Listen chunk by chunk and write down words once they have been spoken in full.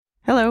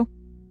Hello,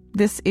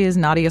 this is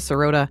Nadia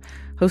Sirota,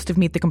 host of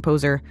Meet the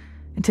Composer,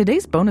 and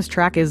today's bonus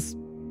track is,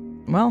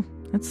 well,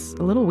 it's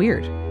a little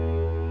weird.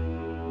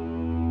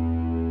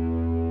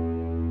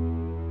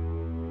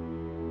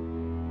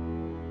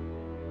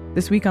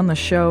 This week on the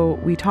show,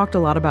 we talked a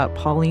lot about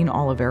Pauline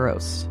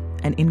Oliveros,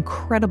 an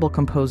incredible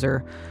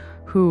composer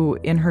who,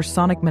 in her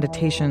sonic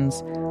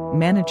meditations,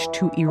 managed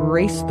to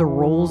erase the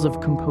roles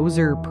of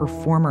composer,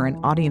 performer, and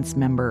audience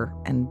member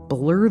and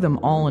blur them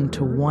all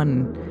into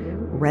one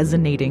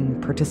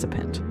resonating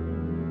participant.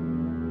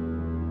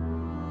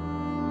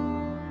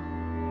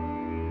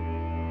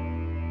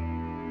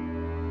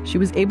 She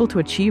was able to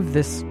achieve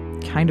this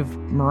kind of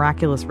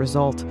miraculous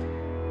result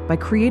by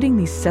creating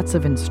these sets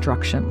of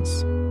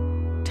instructions,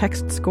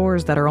 text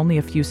scores that are only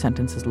a few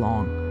sentences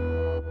long.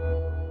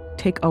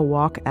 Take a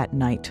walk at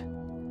night.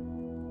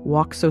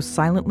 Walk so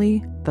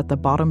silently that the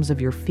bottoms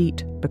of your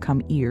feet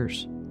become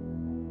ears.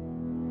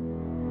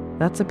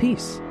 That's a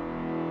piece.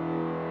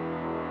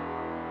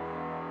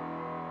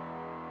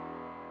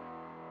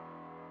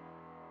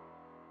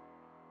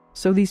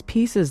 So these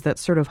pieces that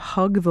sort of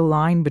hug the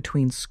line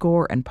between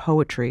score and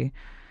poetry,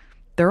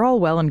 they're all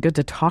well and good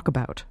to talk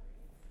about.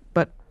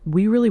 But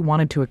we really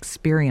wanted to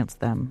experience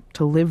them,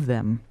 to live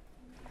them.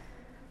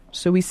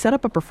 So we set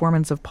up a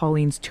performance of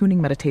Pauline's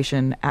tuning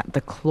meditation at the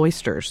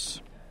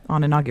Cloisters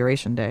on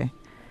Inauguration Day.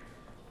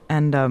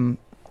 And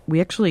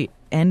we actually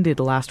ended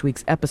last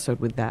week's episode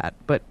with that.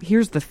 But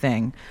here's the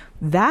thing.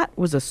 That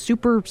was a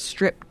super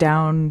stripped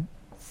down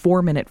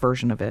 4-minute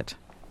version of it.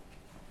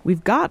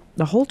 We've got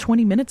the whole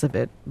 20 minutes of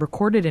it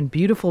recorded in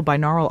beautiful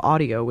binaural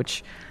audio,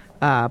 which,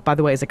 by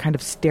the way, is a kind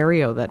of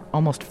stereo that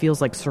almost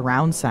feels like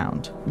surround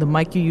sound. The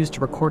mic you use to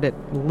record it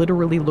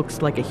literally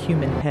looks like a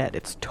human head.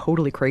 It's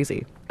totally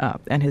crazy.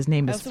 And his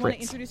name is Fritz. I also want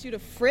to introduce you to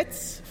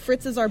Fritz.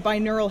 Fritz is our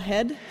binaural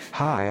head.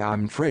 Hi,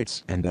 I'm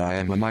Fritz, and I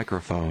am a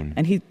microphone.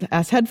 And he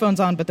has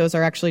headphones on, but those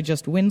are actually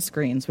just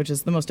windscreens, which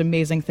is the most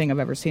amazing thing I've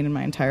ever seen in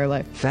my entire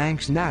life.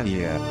 Thanks,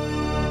 Nadia.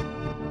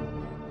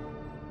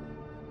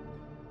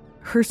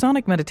 Her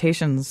sonic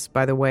meditations,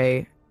 by the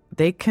way,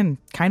 they can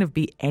kind of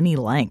be any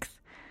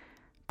length.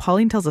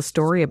 Pauline tells a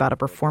story about a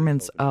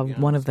performance of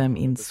one of them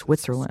in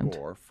Switzerland.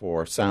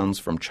 For Sounds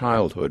from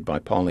Childhood by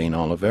Pauline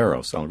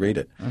Oliveros. I'll read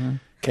it. Mm-hmm.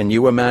 Can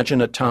you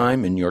imagine a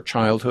time in your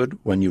childhood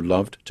when you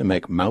loved to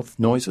make mouth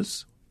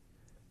noises?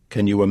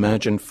 Can you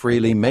imagine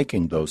freely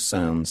making those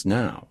sounds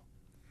now?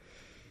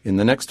 In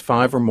the next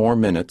 5 or more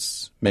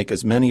minutes, make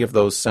as many of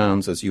those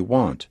sounds as you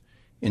want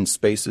in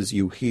spaces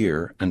you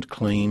hear and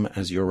claim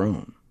as your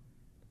own.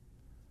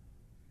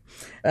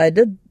 I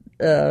did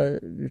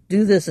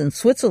do this in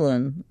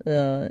Switzerland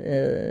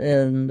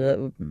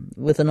and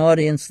with an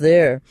audience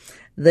there.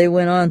 They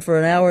went on for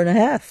an hour and a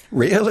half.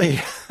 Really?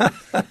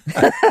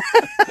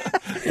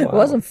 It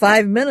wasn't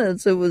 5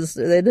 minutes. It was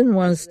they didn't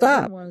want to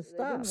stop.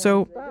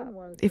 So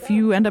if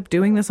you end up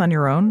doing this on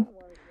your own,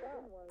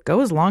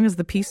 go as long as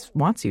the piece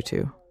wants you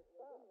to.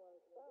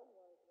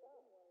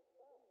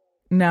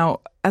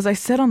 Now, as I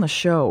said on the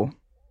show,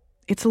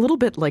 it's a little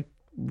bit like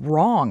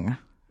wrong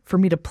for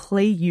me to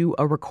play you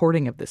a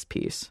recording of this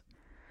piece.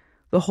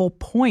 The whole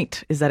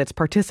point is that it's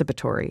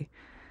participatory,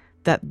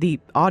 that the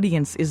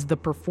audience is the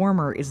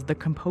performer, is the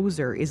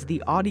composer, is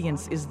the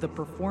audience, is the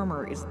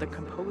performer, is the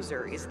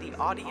composer, is the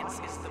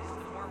audience, is the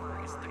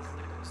performer, is the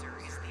composer,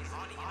 is the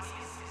audience.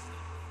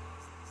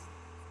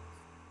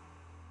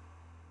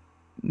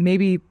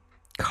 Maybe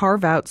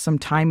carve out some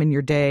time in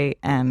your day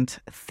and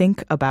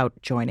think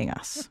about joining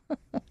us.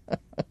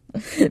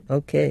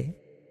 Okay.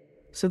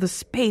 So the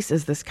space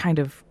is this kind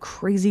of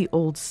crazy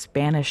old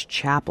Spanish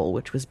chapel,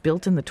 which was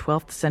built in the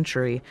 12th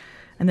century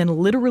and then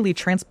literally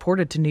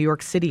transported to New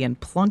York City and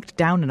plunked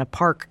down in a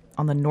park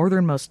on the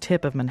northernmost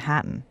tip of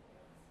Manhattan.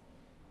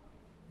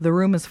 The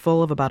room is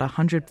full of about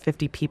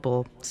 150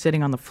 people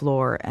sitting on the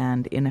floor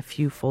and in a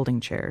few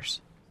folding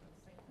chairs.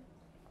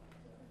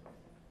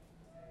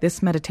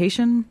 This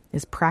meditation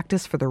is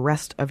practice for the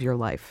rest of your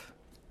life.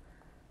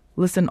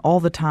 Listen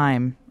all the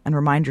time and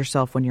remind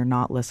yourself when you're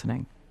not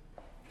listening.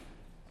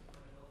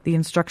 The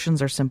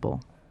instructions are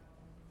simple.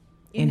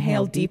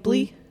 Inhale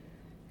deeply.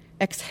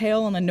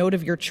 Exhale on the note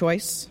of your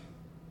choice.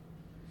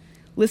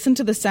 Listen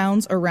to the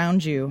sounds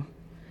around you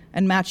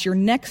and match your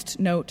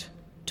next note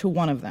to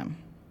one of them.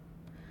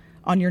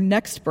 On your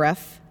next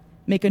breath,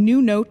 make a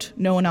new note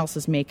no one else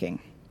is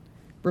making.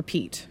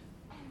 Repeat.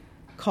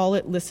 Call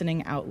it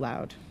listening out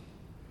loud.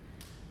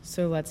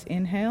 So let's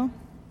inhale.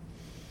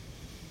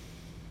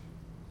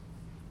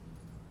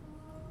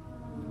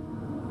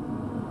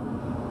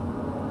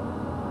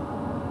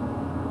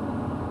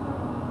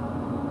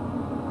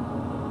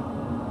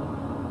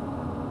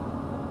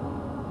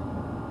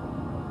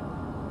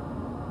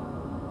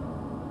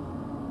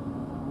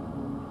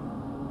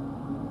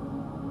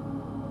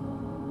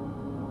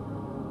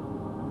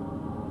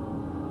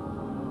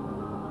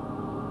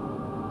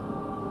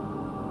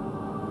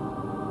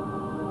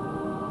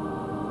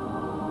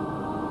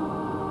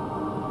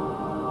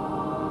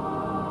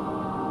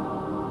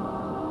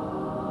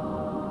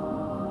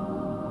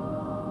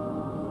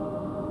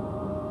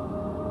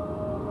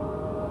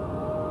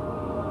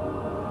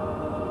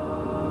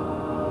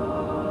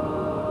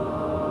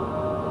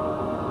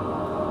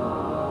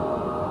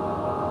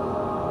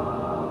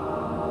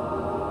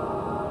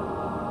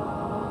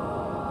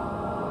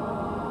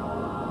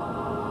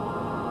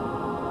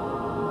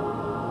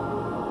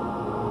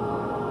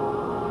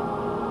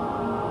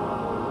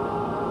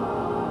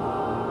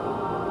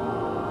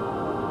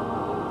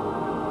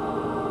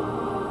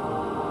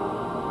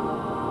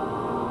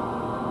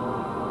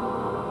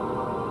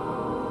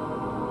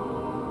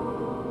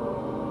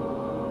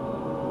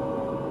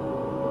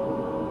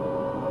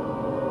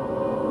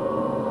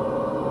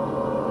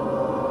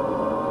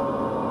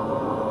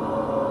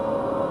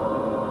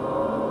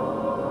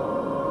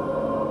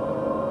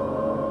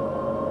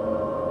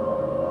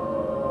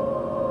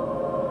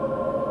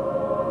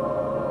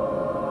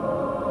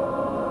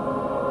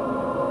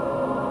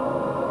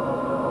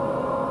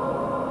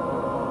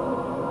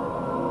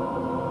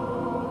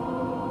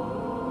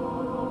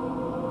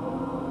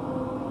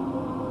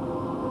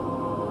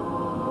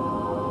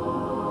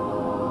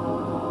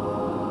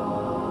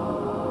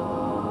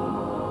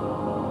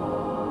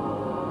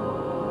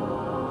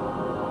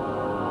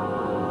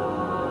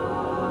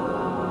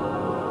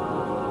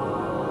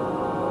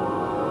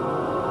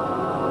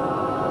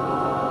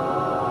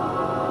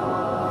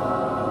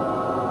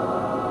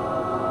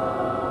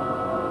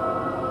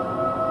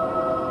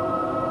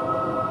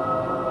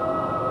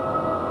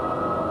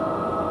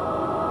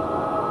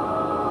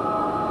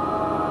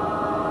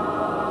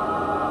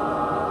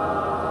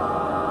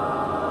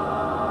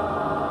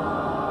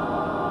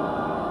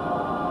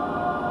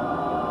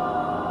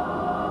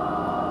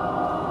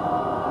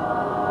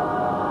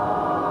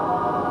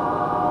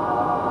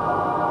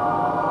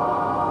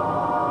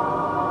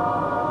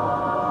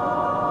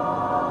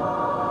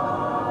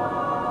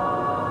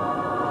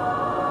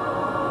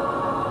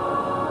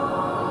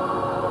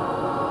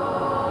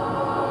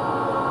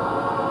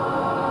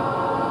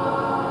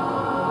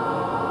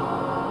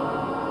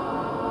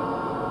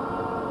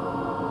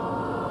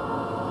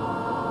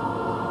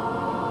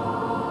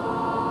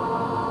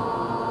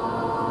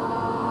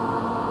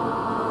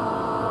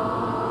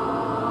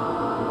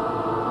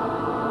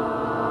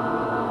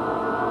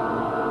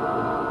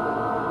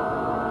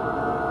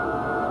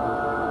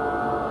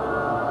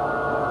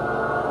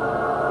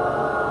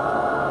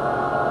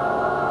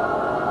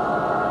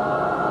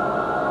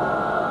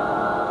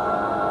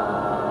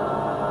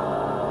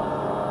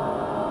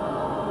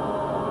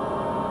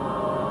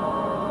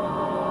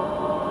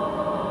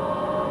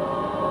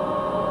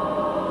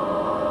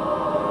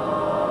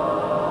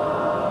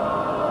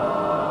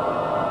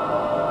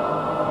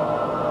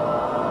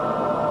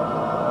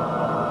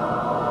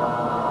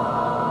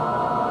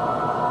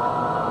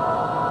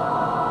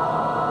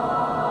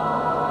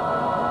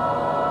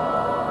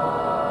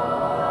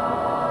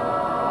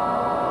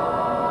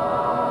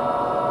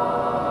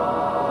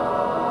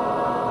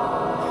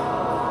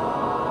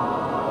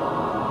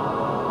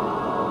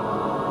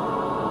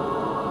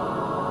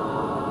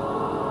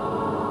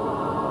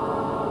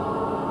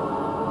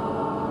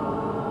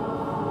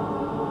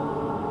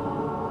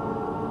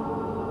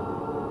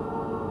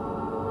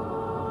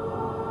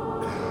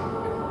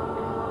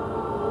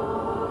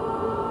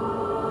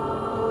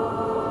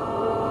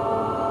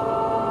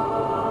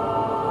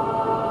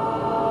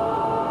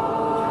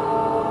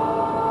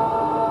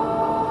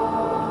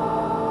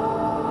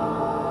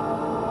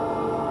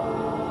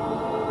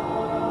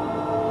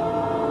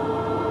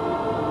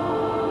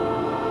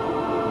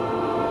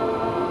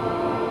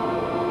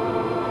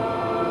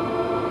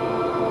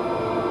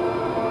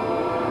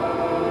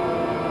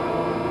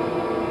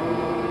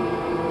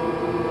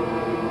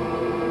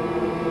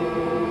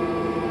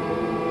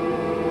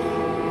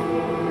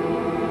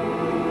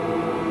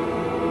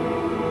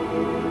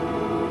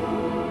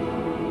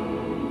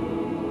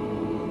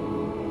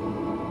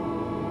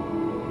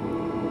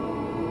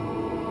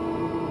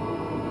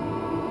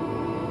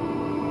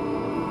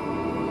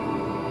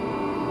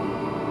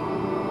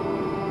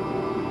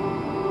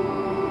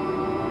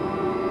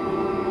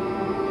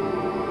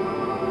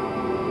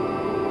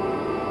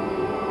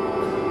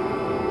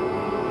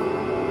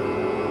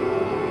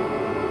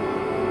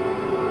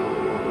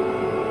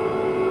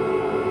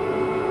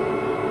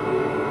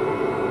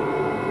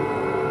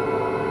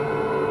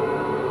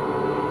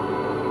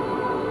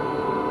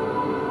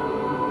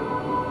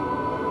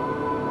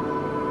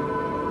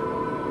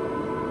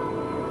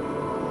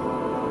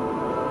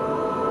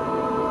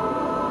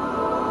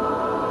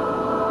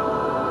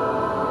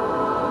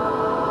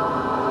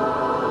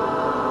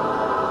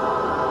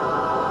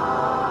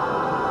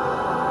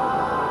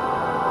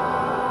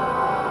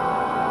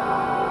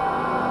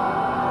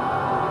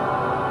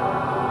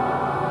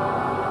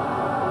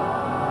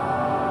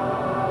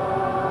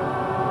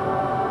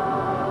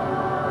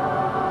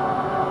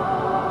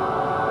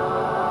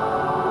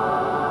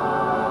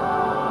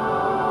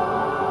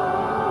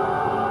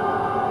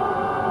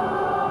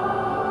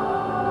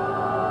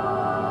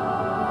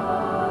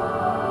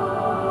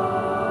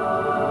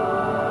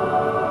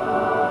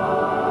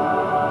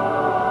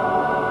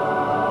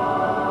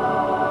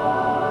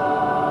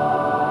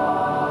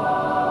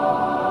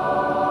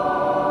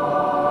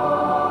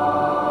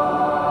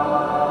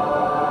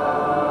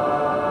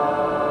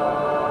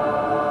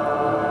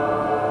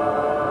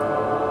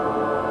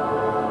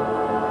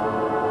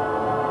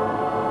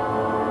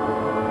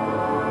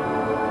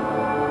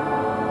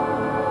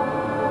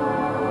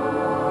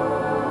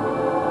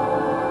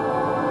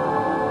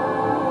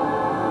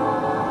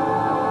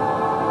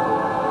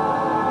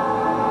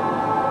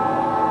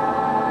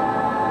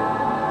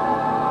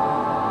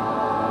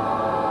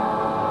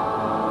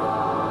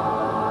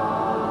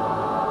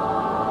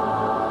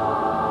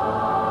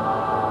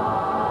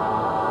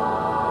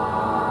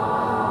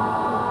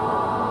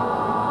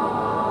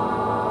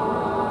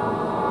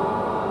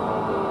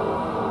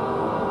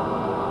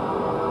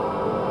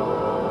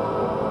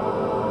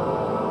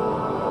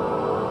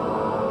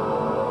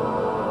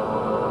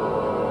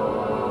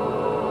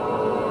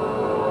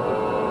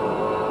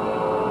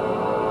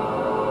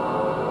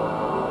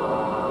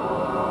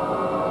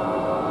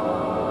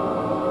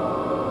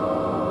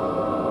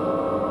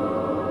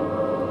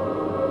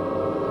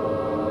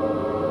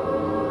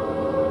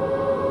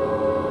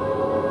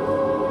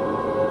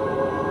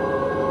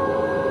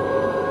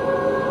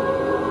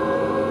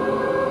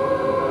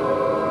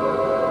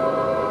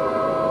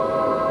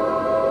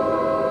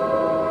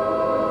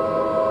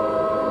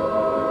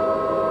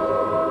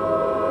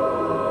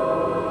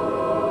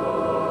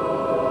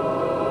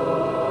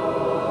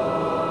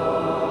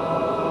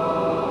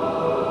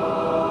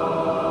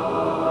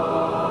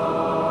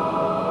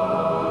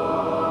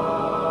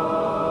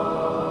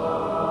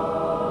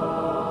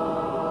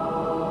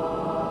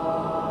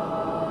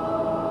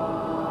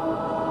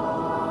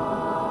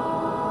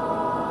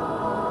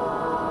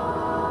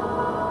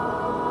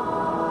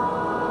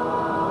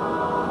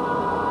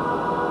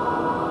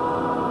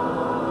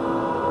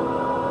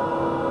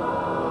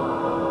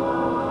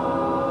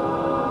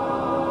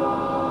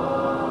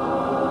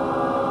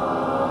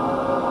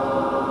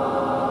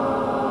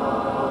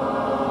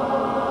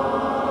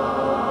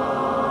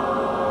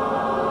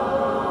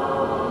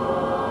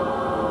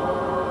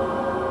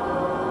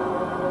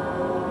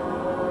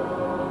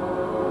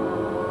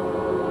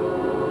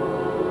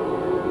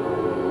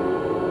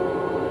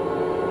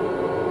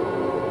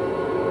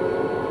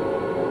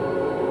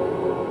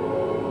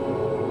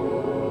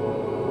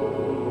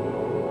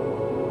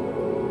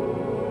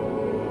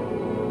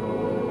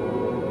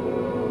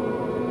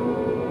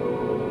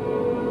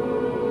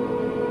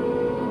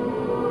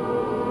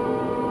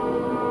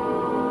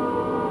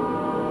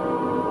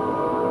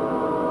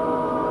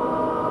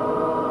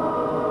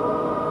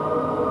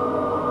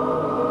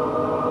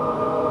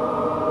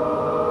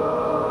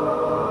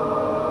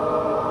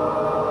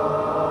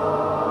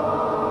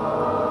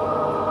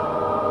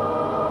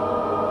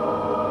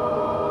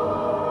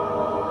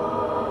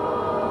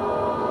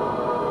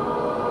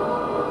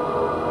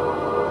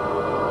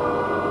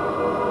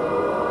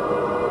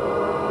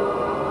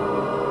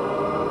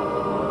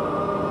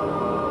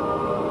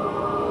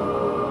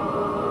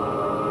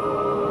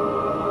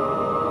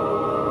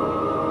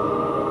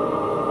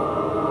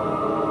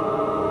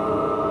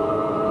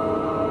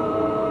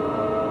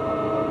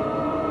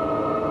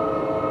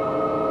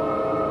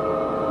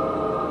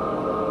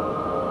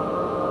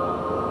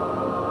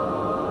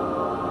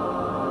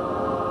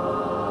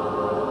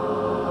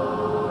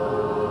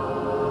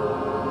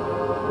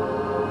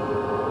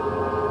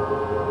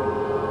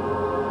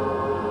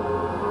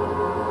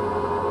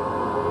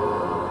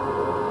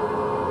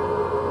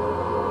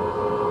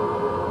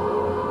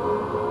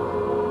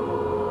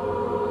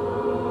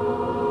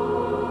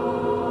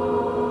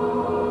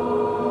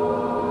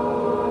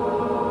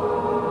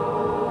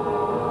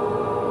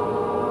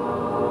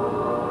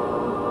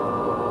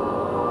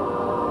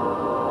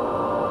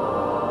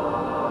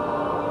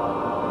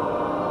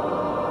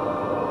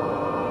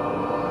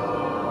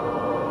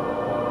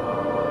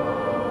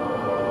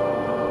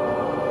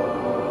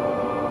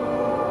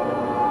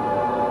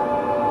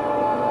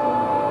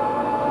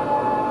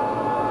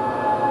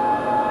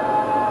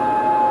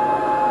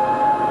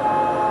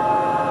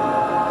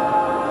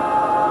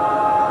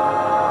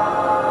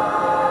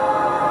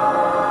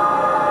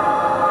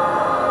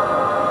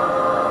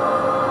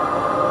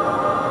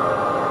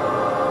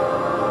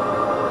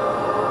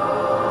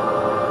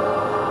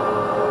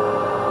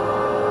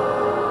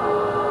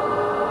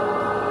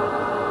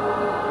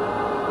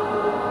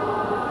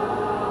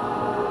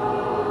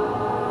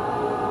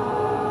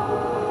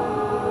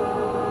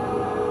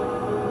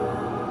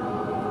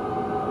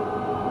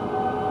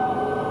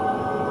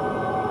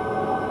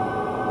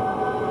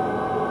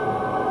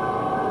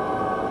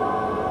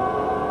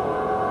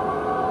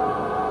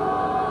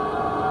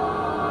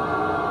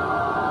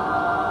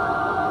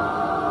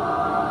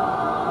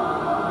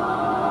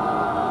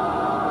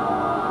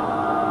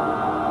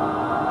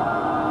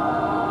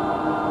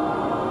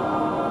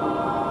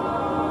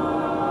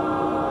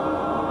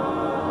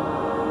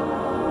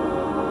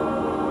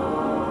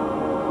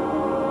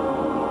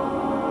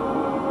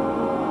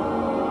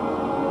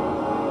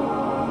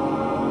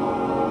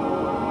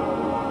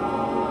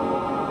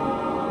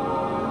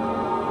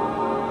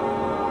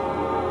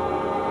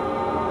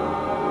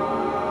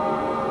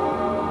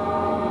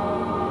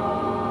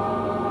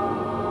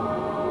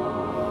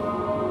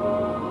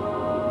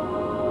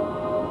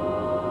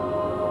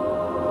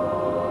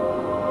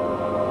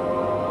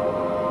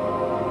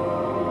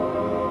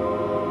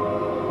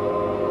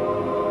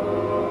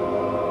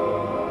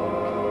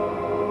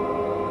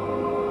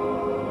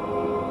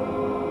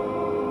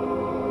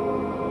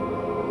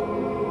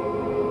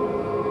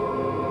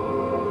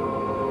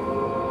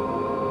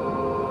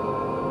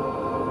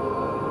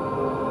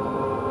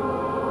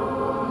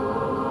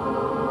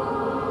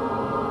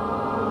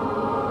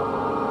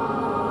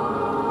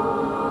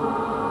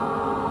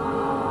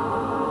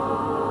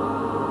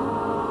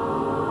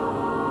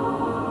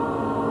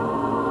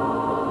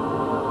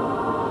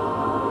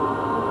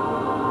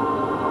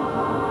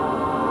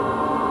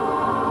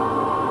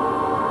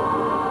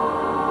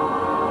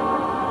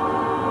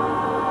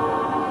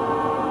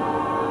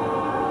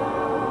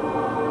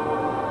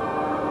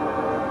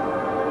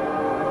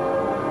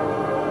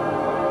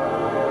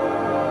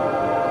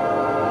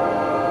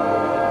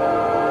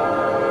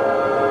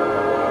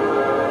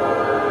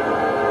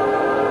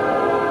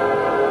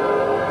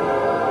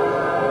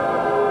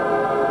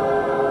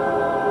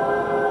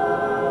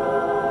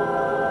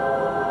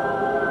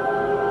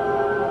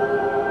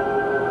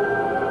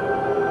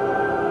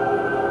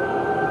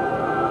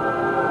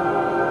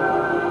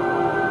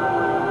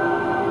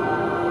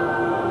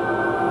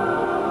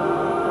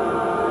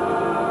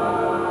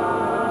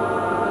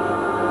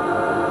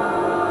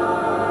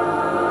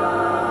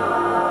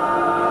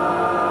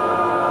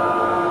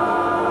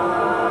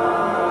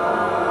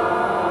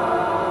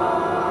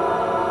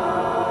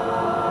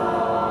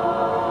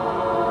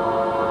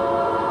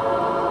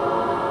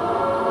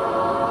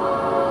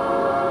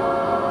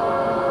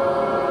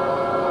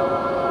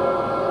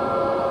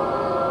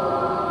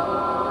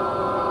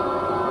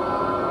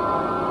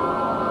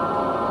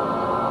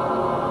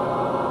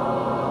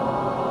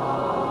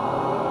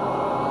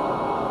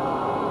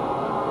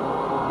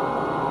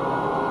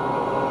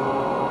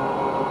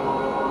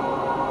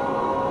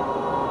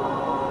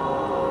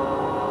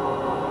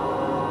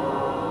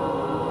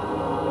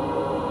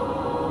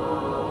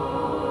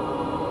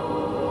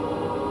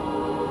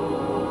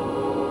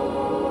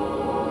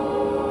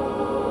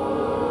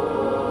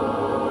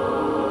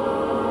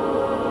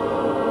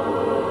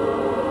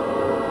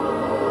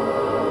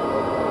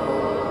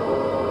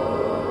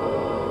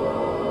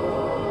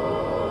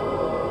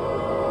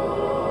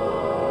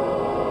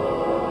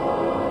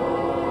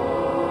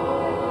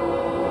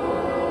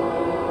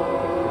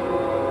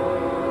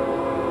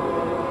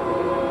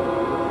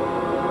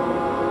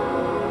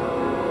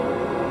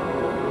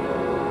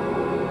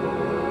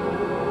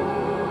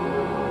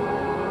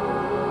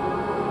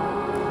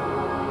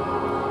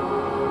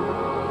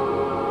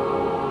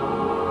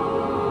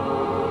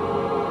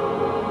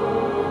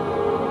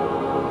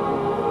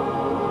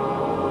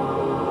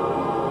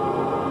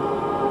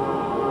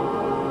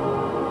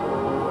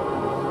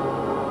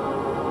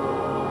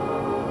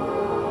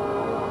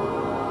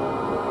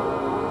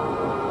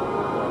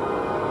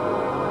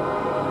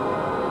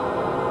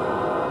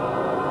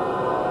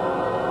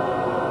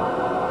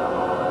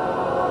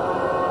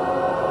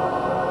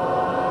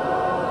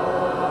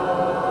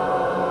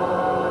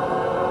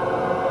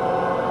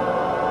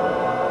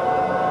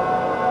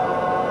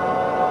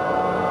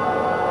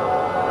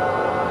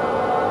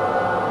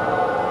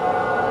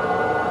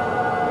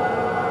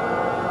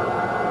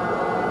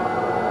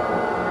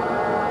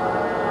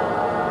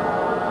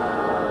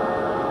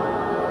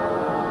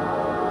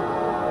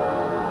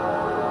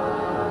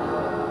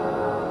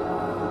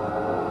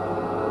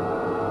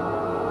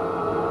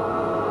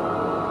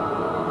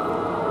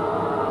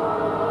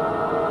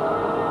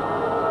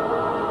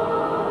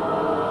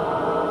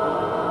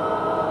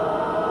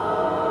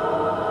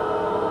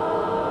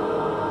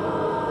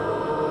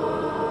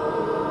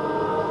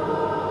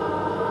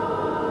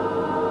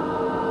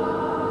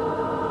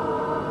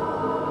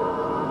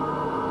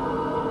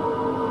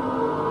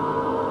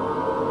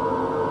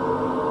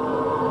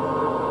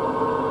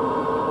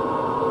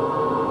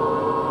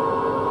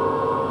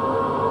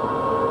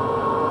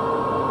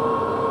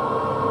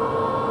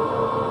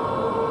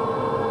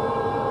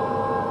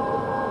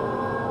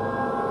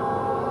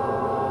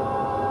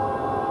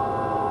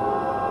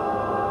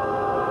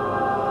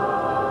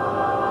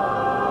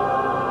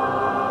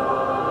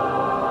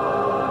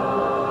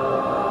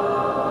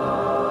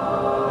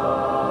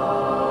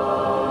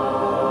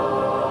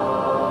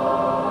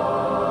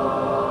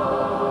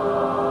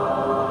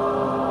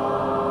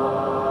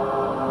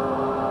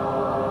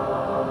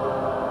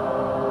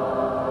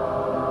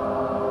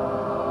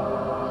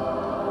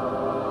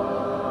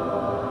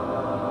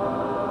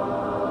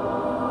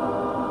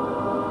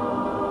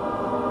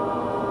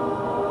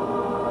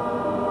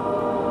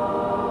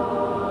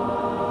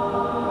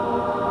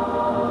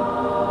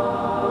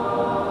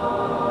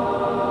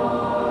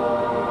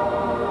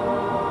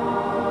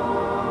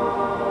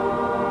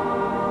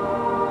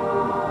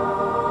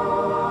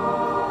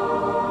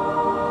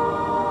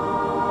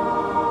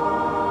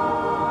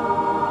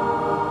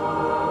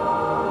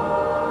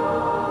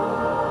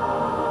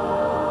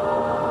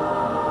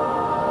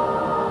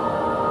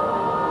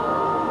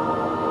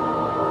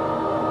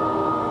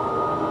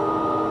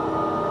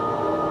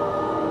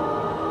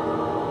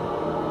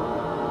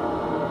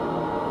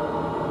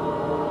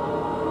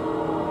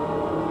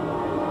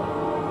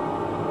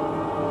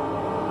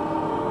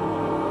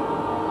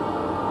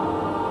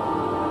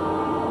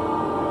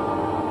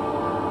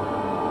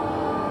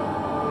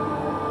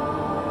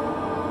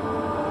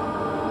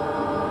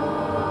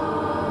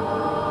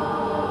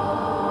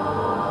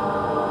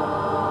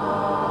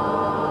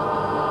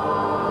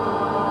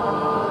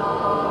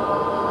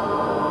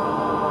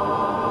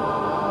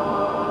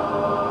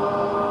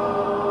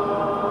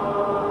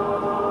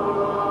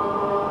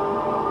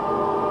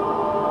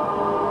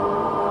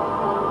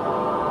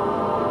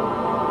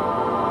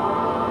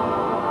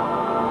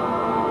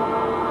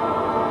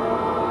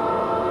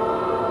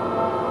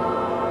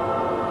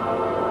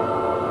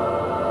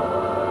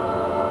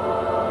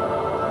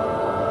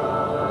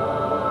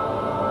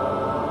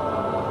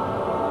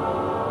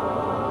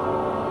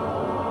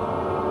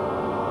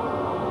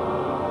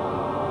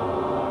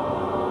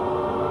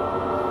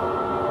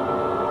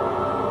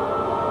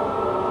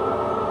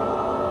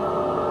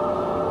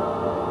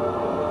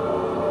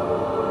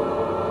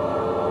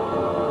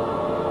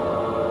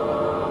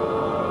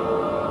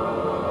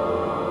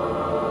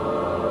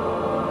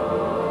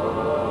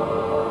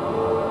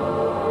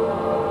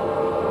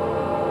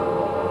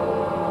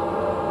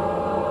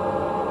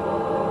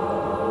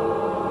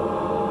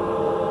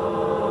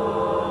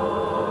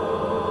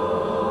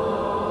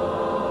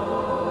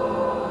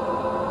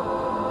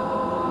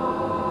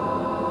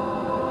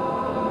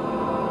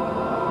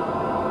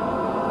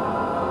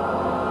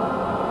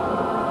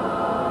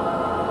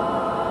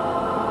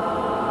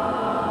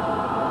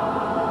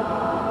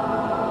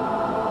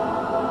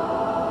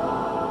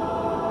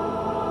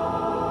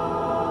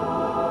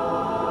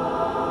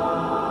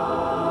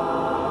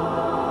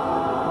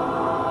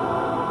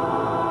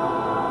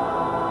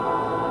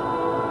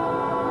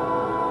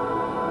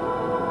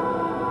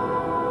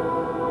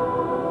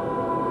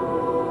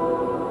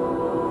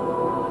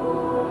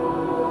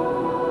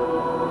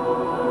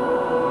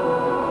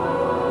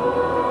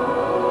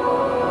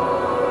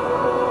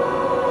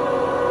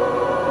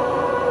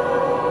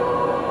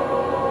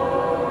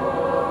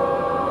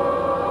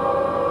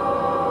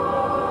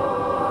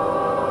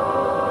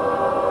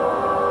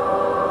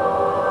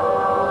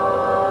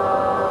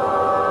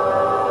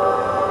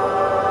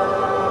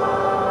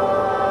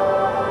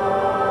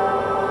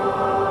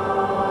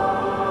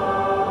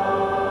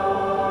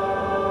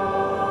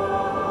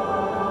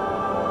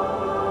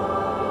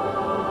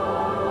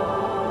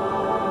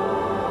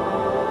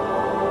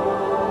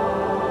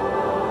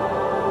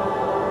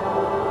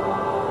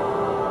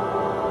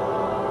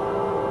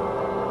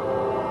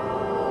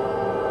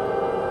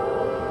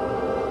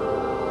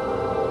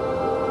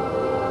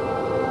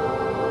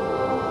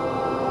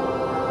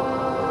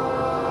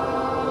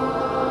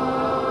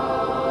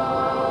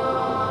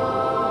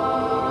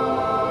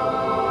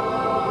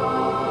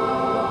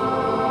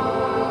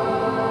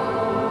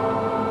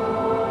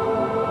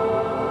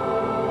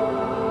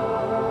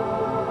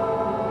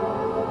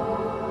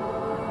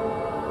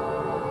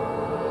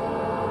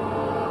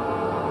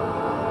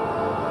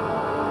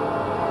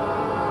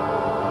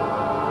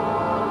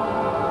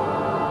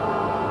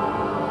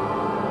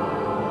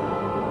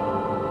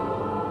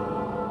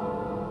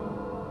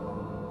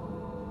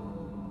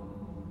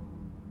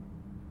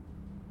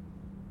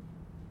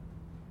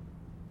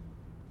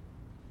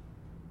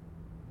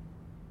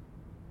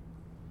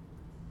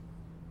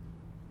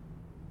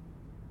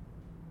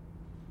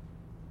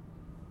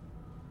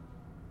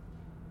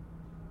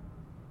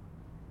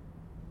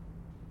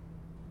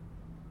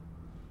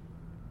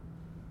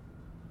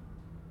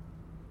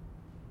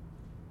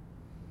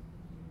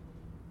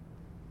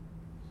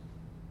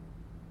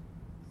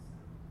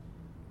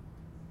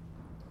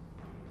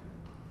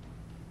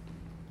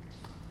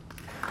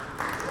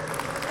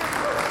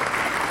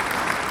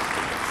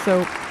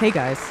 So, hey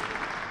guys,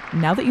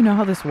 now that you know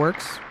how this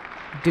works,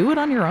 do it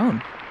on your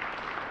own.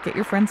 Get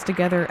your friends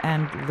together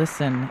and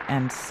listen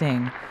and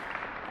sing,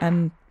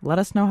 and let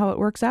us know how it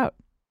works out.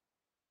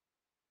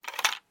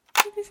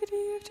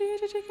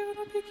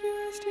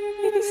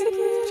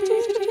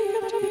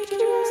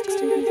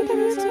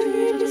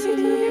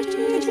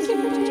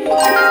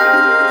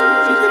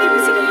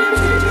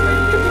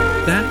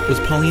 That was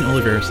Pauline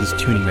Oliveros'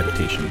 tuning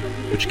meditation,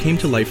 which came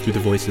to life through the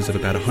voices of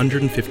about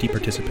 150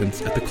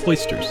 participants at the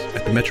Cloisters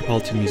at the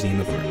Metropolitan Museum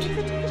of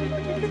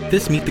Art.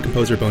 This Meet the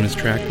Composer bonus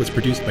track was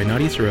produced by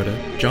Nadia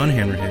Sirota, John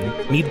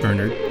Hanrahan, Meade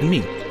Bernard, and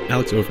me,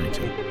 Alex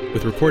Overington,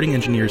 with recording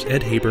engineers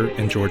Ed Haber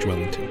and George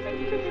Wellington.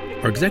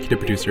 Our executive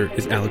producer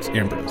is Alex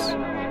Ambrose.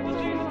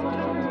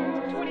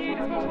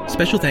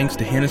 Special thanks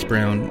to Hannes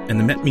Brown and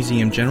the Met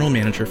Museum General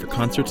Manager for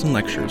Concerts and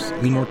Lectures,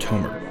 Limor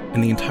Tomer,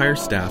 and the entire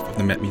staff of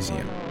the Met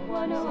Museum.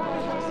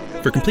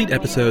 For complete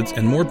episodes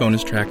and more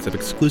bonus tracks of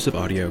exclusive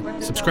audio,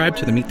 subscribe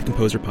to the Meet the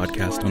Composer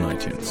podcast on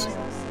iTunes.